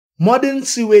Modern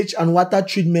sewage and water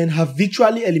treatment have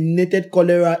virtually eliminated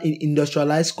cholera in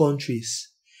industrialized countries,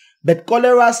 but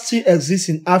cholera still exists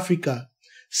in Africa,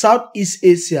 Southeast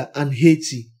Asia, and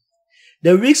Haiti.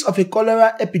 The risk of a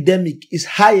cholera epidemic is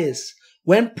highest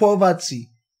when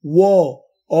poverty, war,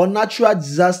 or natural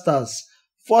disasters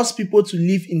force people to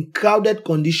live in crowded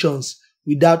conditions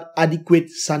without adequate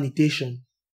sanitation.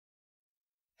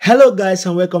 Hello guys,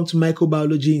 and welcome to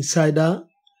Microbiology Insider.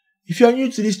 If you are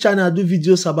new to this channel, I do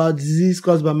videos about disease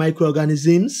caused by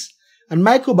microorganisms and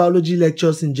microbiology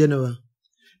lectures in general.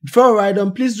 Before I ride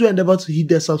on, please do endeavor to hit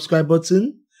the subscribe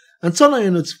button and turn on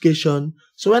your notification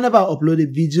so whenever I upload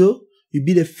a video, you'll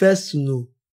be the first to know.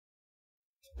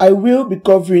 I will be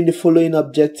covering the following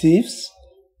objectives: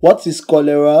 what is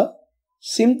cholera,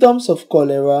 symptoms of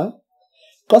cholera,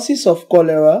 causes of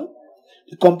cholera,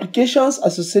 the complications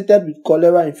associated with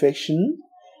cholera infection,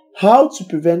 how to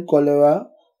prevent cholera,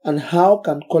 and how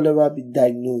can cholera be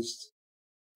diagnosed.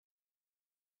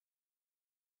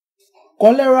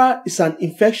 Cholera is an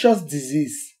infectious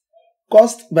disease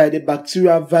caused by the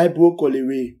bacteria vibrio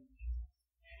cholerae.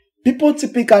 People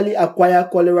typically acquire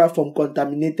cholera from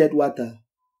contaminated water.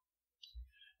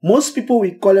 Most people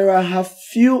with cholera have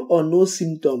few or no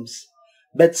symptoms,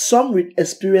 but some will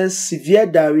experience severe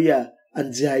diarrhea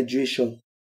and dehydration.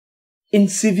 In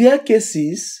severe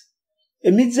cases,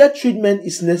 immediate treatment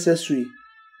is necessary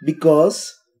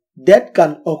because death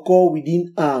can occur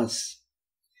within hours.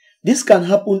 This can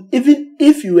happen even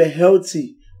if you were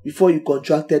healthy before you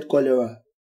contracted cholera.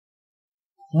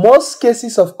 Most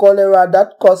cases of cholera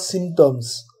that cause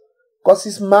symptoms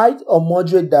causes mild or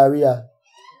moderate diarrhea.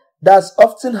 That's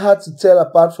often hard to tell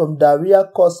apart from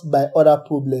diarrhea caused by other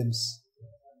problems.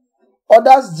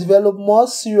 Others develop more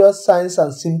serious signs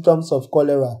and symptoms of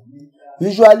cholera,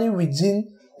 usually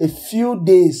within a few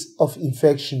days of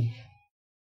infection.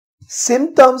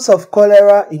 Symptoms of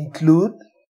cholera include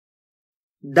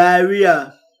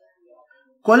diarrhea.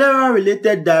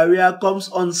 Cholera-related diarrhea comes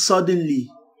on suddenly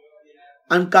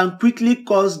and can quickly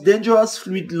cause dangerous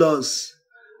fluid loss,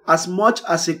 as much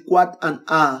as a quart an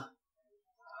hour.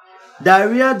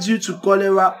 Diarrhea due to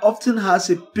cholera often has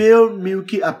a pale,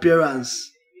 milky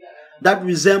appearance that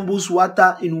resembles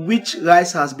water in which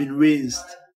rice has been raised.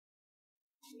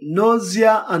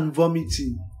 Nausea and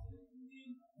vomiting.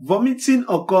 Vomiting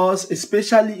occurs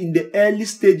especially in the early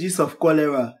stages of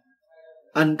cholera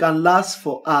and can last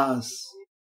for hours.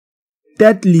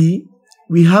 Thirdly,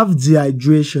 we have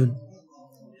dehydration.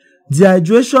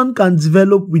 Dehydration can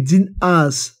develop within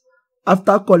hours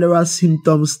after cholera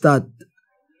symptoms start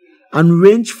and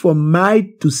range from mild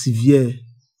to severe.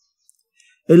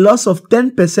 A loss of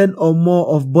 10% or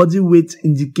more of body weight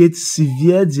indicates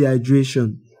severe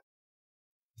dehydration.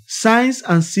 Signs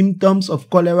and symptoms of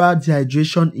cholera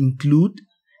dehydration include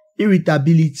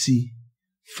irritability,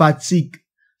 fatigue,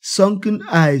 sunken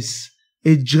eyes,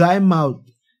 a dry mouth,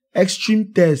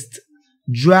 extreme thirst,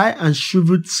 dry and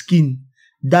shriveled skin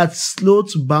that's slow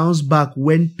to bounce back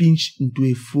when pinched into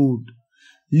a fold,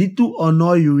 little or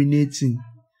no urinating,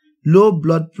 low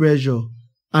blood pressure,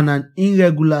 and an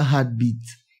irregular heartbeat.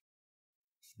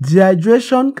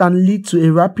 Dehydration can lead to a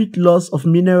rapid loss of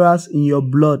minerals in your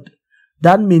blood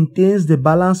that maintains the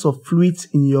balance of fluids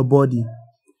in your body.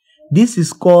 This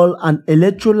is called an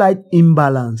electrolyte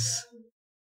imbalance.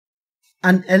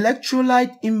 An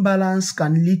electrolyte imbalance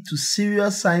can lead to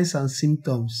serious signs and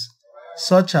symptoms,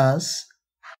 such as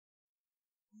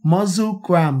muscle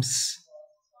cramps.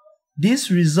 This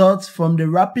results from the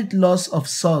rapid loss of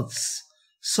salts,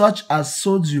 such as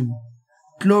sodium,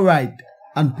 chloride,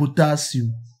 and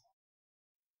potassium.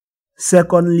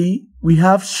 Secondly, we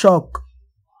have shock.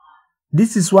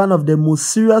 This is one of the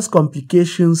most serious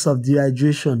complications of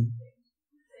dehydration.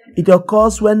 It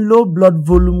occurs when low blood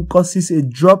volume causes a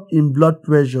drop in blood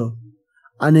pressure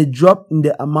and a drop in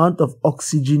the amount of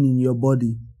oxygen in your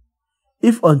body.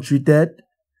 If untreated,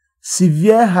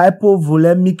 severe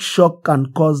hypovolemic shock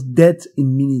can cause death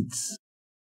in minutes.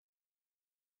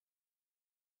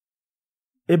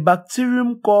 A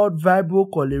bacterium called vibrio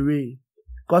cholerae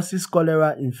causes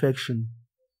cholera infection.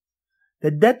 The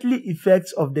deadly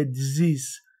effects of the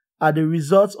disease are the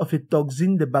result of a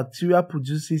toxin the bacteria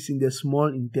produces in the small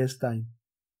intestine.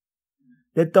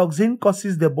 The toxin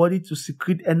causes the body to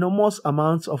secrete enormous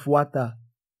amounts of water,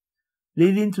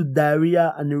 leading to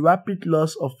diarrhea and a rapid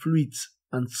loss of fluids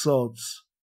and salts.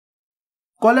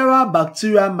 Cholera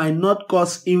bacteria might not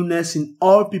cause illness in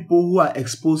all people who are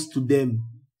exposed to them,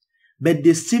 but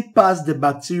they still pass the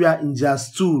bacteria in their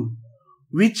stool,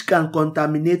 which can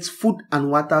contaminate food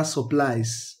and water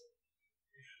supplies.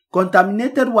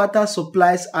 Contaminated water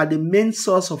supplies are the main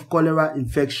source of cholera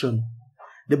infection.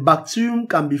 The bacterium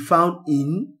can be found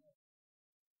in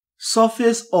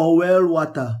Surface or well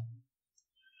water.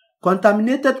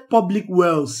 Contaminated public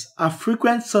wells are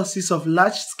frequent sources of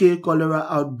large-scale cholera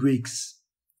outbreaks.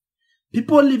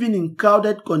 People living in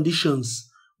crowded conditions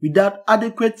without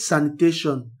adequate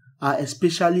sanitation are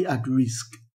especially at risk.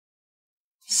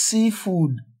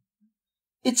 Seafood.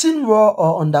 Eating raw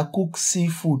or undercooked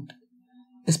seafood,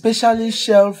 especially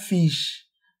shellfish,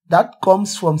 that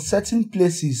comes from certain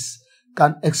places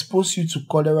can expose you to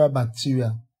cholera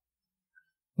bacteria.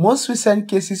 Most recent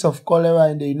cases of cholera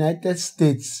in the United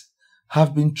States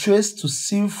have been traced to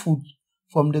seafood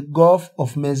from the Gulf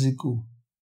of Mexico.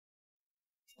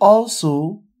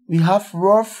 Also, we have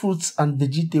raw fruits and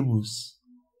vegetables.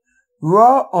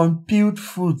 Raw unpeeled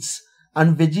fruits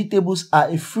and vegetables are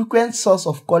a frequent source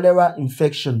of cholera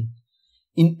infection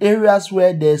in areas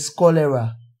where there is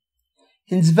cholera.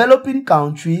 In developing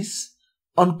countries,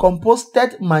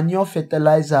 uncomposted manure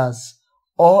fertilizers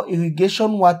or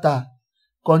irrigation water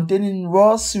containing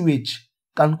raw sewage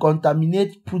can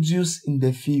contaminate produce in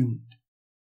the field.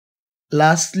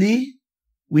 Lastly,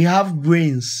 we have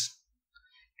grains.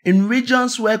 In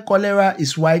regions where cholera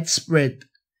is widespread,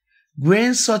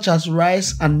 grains such as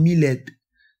rice and millet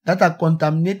that are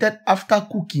contaminated after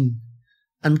cooking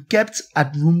and kept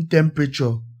at room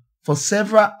temperature for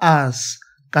several hours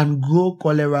can grow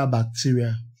cholera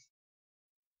bacteria.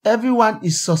 Everyone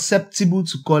is susceptible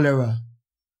to cholera,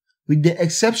 with the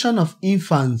exception of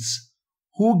infants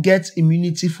who get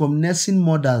immunity from nursing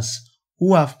mothers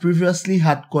who have previously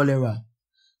had cholera.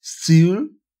 Still,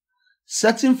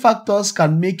 certain factors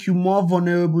can make you more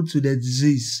vulnerable to the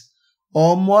disease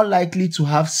or more likely to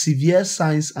have severe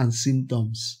signs and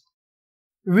symptoms.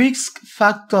 Risk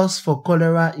factors for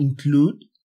cholera include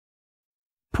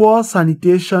poor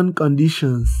sanitation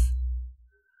conditions.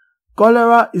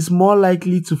 Cholera is more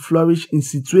likely to flourish in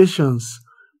situations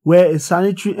where a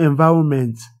sanitary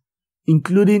environment,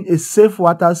 including a safe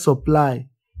water supply,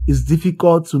 is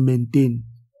difficult to maintain.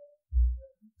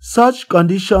 Such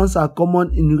conditions are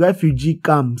common in refugee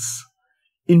camps,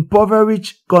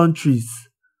 impoverished countries,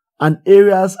 and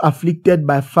areas afflicted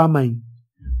by famine,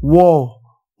 war,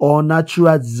 or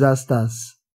natural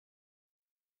disasters.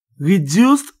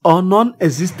 Reduced or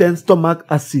non-existent stomach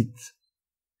acid.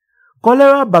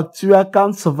 Cholera bacteria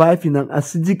can't survive in an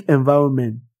acidic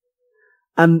environment,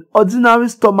 and ordinary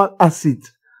stomach acid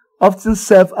often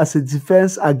serves as a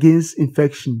defense against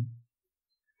infection.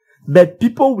 But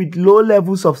people with low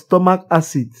levels of stomach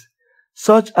acid,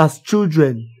 such as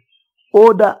children,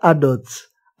 older adults,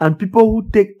 and people who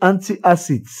take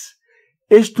antacids,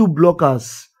 H2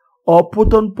 blockers, or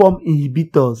proton pump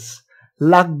inhibitors,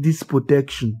 lack this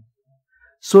protection,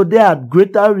 so they are at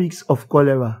greater risk of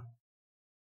cholera.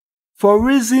 For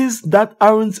reasons that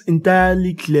aren't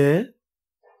entirely clear,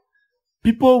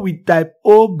 people with type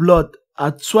O blood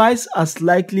are twice as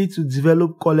likely to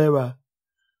develop cholera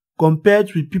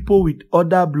compared with people with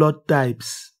other blood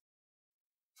types.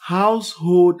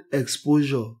 Household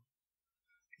exposure.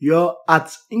 You're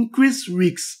at increased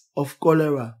risk of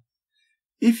cholera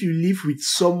if you live with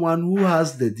someone who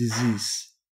has the disease.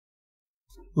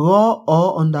 Raw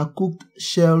or undercooked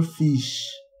shellfish.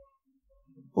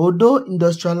 Although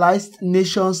industrialized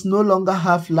nations no longer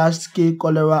have large-scale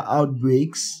cholera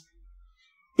outbreaks,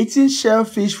 eating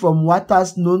shellfish from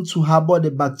waters known to harbor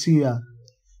the bacteria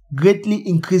greatly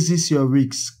increases your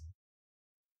risk.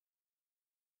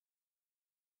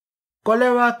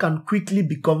 Cholera can quickly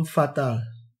become fatal.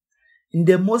 In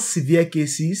the most severe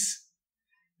cases,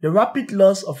 the rapid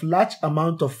loss of large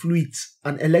amounts of fluids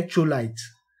and electrolytes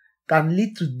can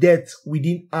lead to death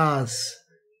within hours.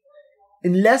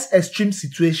 In less extreme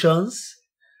situations,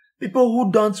 people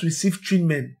who don't receive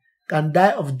treatment can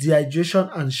die of dehydration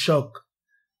and shock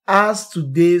hours to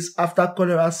days after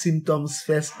cholera symptoms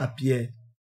first appear.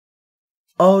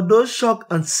 Although shock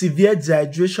and severe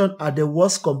dehydration are the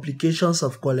worst complications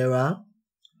of cholera,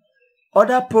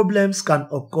 other problems can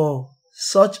occur,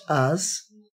 such as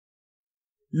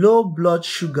low blood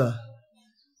sugar.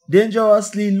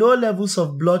 Dangerously low levels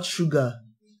of blood sugar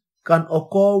can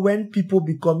occur when people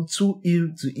become too ill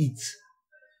to eat.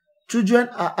 Children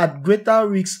are at greater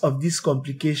risk of this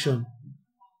complication,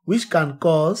 which can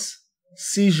cause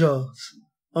seizures,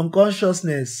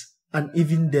 unconsciousness, and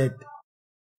even death.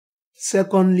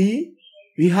 Secondly,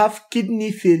 we have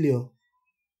kidney failure.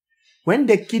 When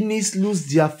the kidneys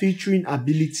lose their filtering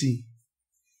ability,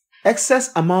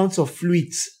 excess amounts of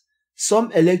fluids,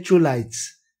 some electrolytes,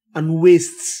 and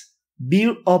wastes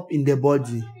build up in the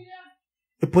body,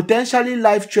 a potentially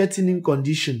life-threatening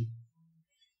condition.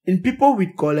 In people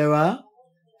with cholera,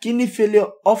 kidney failure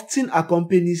often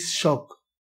accompanies shock.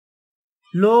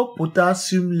 Low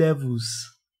potassium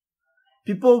levels.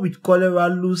 People with cholera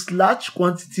lose large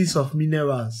quantities of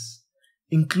minerals,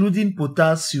 including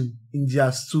potassium, in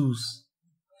their stools.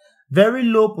 Very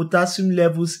low potassium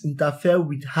levels interfere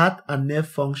with heart and nerve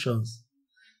functions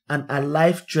and are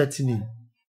life-threatening.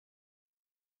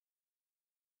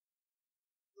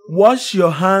 Wash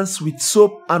your hands with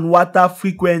soap and water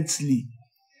frequently,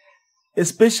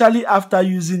 especially after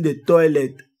using the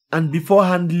toilet and before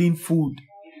handling food.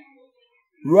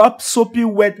 Rub soapy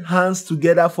wet hands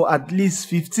together for at least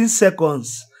 15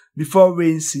 seconds before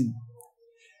rinsing.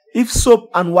 If soap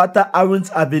and water aren't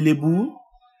available,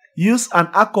 use an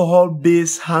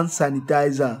alcohol-based hand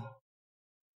sanitizer.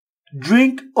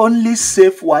 Drink only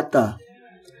safe water,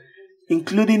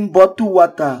 including bottled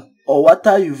water or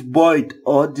water you've boiled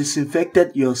or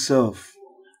disinfected yourself.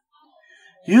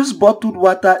 Use bottled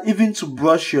water even to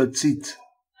brush your teeth.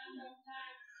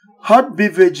 Hot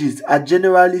beverages are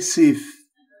generally safe,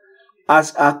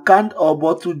 as are canned or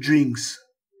bottled drinks.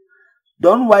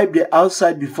 Don't wipe the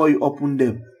outside before you open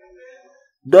them.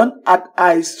 Don't add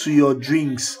ice to your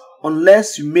drinks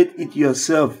unless you made it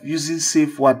yourself using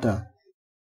safe water.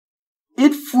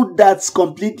 Eat food that's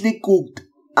completely cooked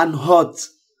and hot,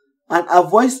 and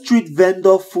avoid street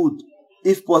vendor food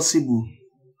if possible.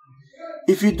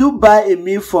 If you do buy a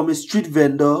meal from a street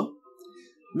vendor,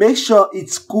 make sure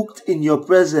it's cooked in your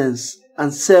presence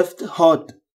and served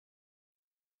hot.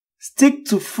 Stick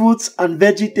to fruits and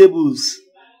vegetables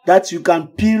that you can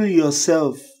peel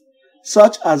yourself,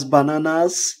 such as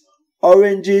bananas,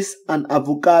 oranges, and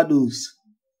avocados.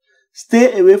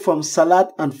 Stay away from salad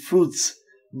and fruits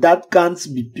that can't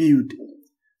be peeled,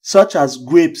 such as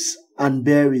grapes and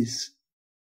berries.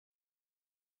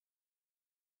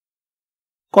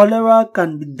 Cholera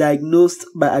can be diagnosed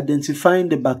by identifying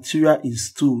the bacteria in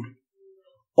stool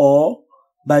or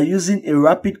by using a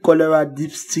rapid cholera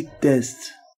dipstick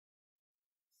test.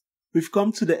 We've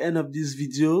come to the end of this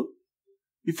video.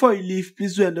 Before you leave,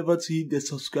 please do endeavor to hit the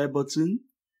subscribe button,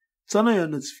 turn on your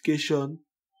notification,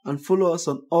 and follow us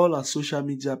on all our social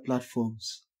media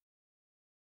platforms.